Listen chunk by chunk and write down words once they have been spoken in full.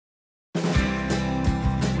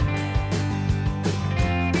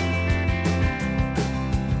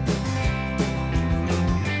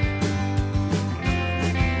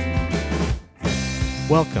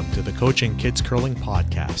Welcome to the Coaching Kids Curling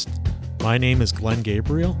Podcast. My name is Glenn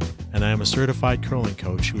Gabriel, and I am a certified curling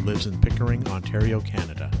coach who lives in Pickering, Ontario,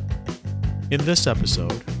 Canada. In this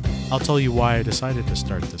episode, I'll tell you why I decided to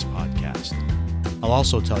start this podcast. I'll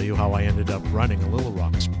also tell you how I ended up running a Little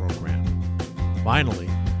Rocks program. Finally,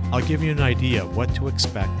 I'll give you an idea of what to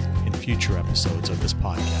expect in future episodes of this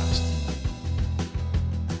podcast.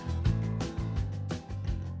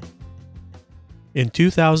 In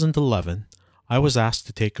 2011, I was asked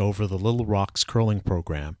to take over the Little Rocks curling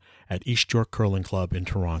program at East York Curling Club in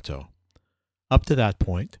Toronto. Up to that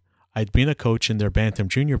point, I'd been a coach in their Bantam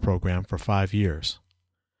Junior program for 5 years.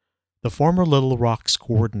 The former Little Rocks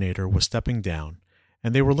coordinator was stepping down,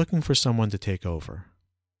 and they were looking for someone to take over.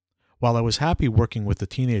 While I was happy working with the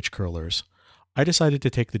teenage curlers, I decided to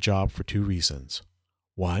take the job for 2 reasons.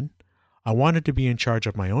 1, I wanted to be in charge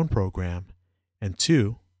of my own program, and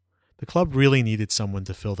 2, the club really needed someone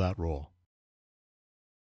to fill that role.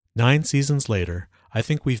 9 seasons later, I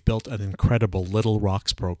think we've built an incredible Little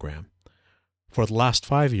Rocks program. For the last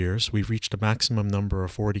 5 years, we've reached a maximum number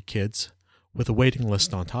of 40 kids, with a waiting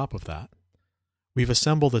list on top of that. We've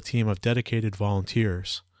assembled a team of dedicated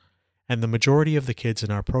volunteers, and the majority of the kids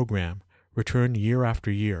in our program return year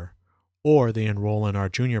after year, or they enroll in our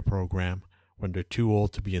junior program when they're too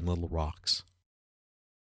old to be in Little Rocks.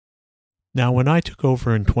 Now, when I took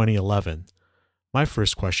over in 2011, my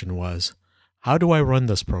first question was, how do I run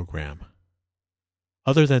this program?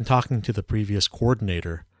 Other than talking to the previous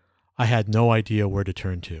coordinator, I had no idea where to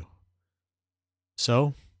turn to.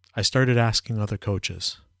 So, I started asking other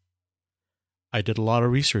coaches. I did a lot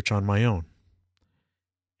of research on my own.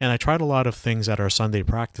 And I tried a lot of things at our Sunday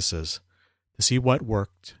practices to see what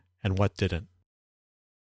worked and what didn't.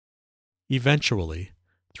 Eventually,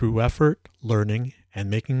 through effort, learning, and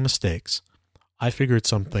making mistakes, I figured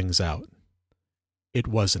some things out. It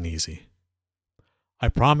wasn't easy. I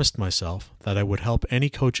promised myself that I would help any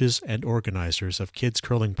coaches and organizers of kids'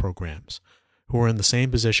 curling programs who were in the same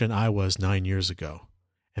position I was 9 years ago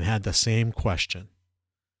and had the same question.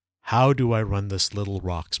 How do I run this Little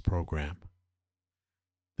Rocks program?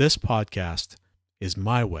 This podcast is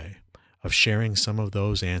my way of sharing some of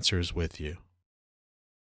those answers with you.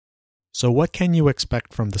 So what can you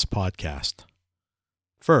expect from this podcast?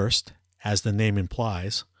 First, as the name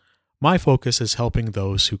implies, my focus is helping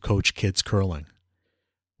those who coach kids curling.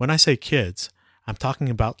 When I say kids, I'm talking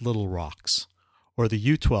about Little Rocks, or the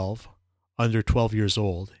U12, under 12 years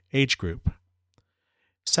old, age group.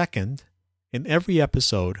 Second, in every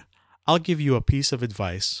episode, I'll give you a piece of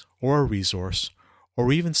advice or a resource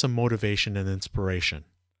or even some motivation and inspiration.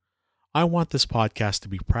 I want this podcast to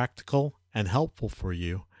be practical and helpful for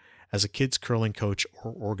you as a kids curling coach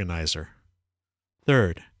or organizer.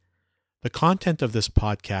 Third, the content of this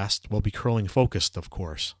podcast will be curling focused, of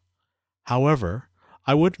course. However,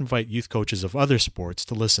 I would invite youth coaches of other sports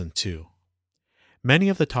to listen too. Many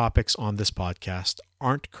of the topics on this podcast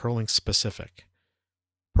aren't curling specific.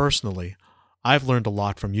 Personally, I've learned a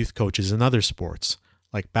lot from youth coaches in other sports,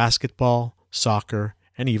 like basketball, soccer,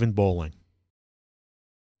 and even bowling.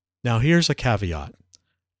 Now here's a caveat.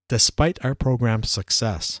 Despite our program's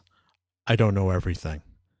success, I don't know everything.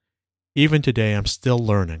 Even today, I'm still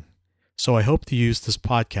learning, so I hope to use this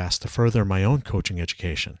podcast to further my own coaching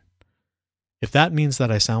education. If that means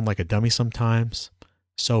that I sound like a dummy sometimes,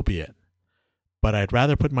 so be it. But I'd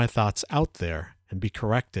rather put my thoughts out there and be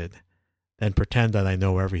corrected than pretend that I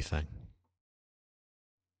know everything.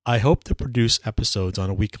 I hope to produce episodes on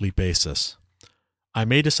a weekly basis. I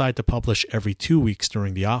may decide to publish every 2 weeks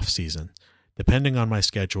during the off-season, depending on my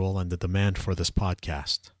schedule and the demand for this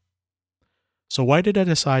podcast. So why did I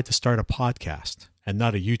decide to start a podcast and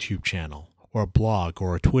not a YouTube channel or a blog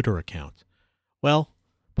or a Twitter account? Well,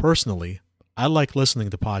 personally, I like listening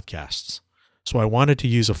to podcasts, so I wanted to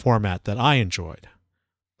use a format that I enjoyed.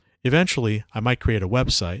 Eventually, I might create a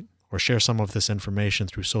website or share some of this information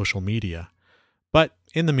through social media, but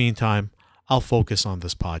in the meantime, I'll focus on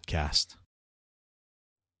this podcast.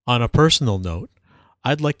 On a personal note,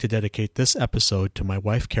 I'd like to dedicate this episode to my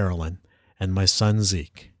wife Carolyn and my son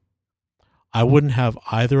Zeke. I wouldn't have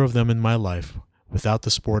either of them in my life without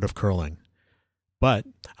the sport of curling, but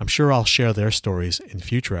I'm sure I'll share their stories in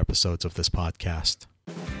future episodes of this podcast.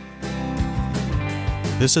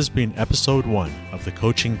 This has been episode 1 of the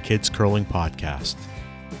Coaching Kids Curling Podcast.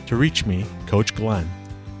 To reach me, Coach Glenn,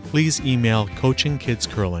 please email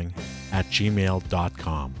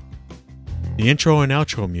coachingkidscurling@gmail.com. The intro and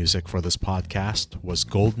outro music for this podcast was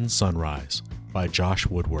Golden Sunrise by Josh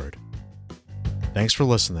Woodward. Thanks for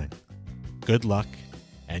listening. Good luck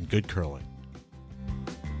and good curling.